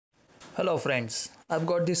Hello friends, I've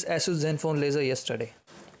got this Asus Zenfone Laser yesterday.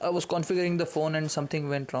 I was configuring the phone and something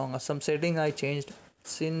went wrong. Some setting I changed.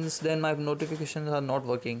 Since then my notifications are not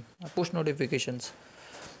working. Push notifications.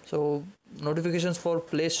 So notifications for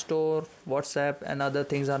Play Store, WhatsApp and other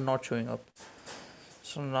things are not showing up.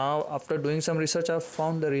 So now after doing some research I've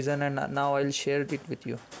found the reason and now I'll share it with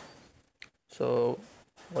you. So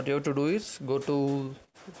what you have to do is go to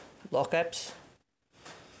lock apps.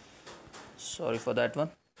 Sorry for that one.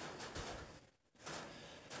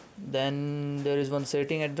 Then there is one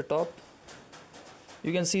setting at the top.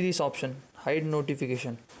 You can see this option, hide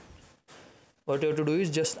notification. What you have to do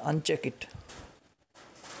is just uncheck it.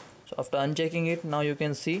 So after unchecking it, now you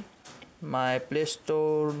can see my Play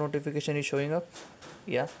Store notification is showing up.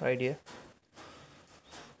 Yeah, right here.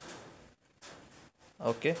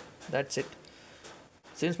 Okay, that's it.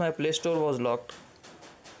 Since my Play Store was locked,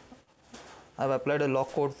 I've applied a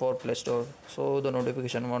lock code for Play Store, so the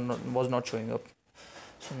notification was not showing up.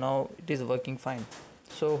 So now it is working fine.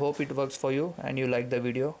 So hope it works for you and you like the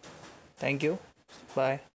video. Thank you. Bye.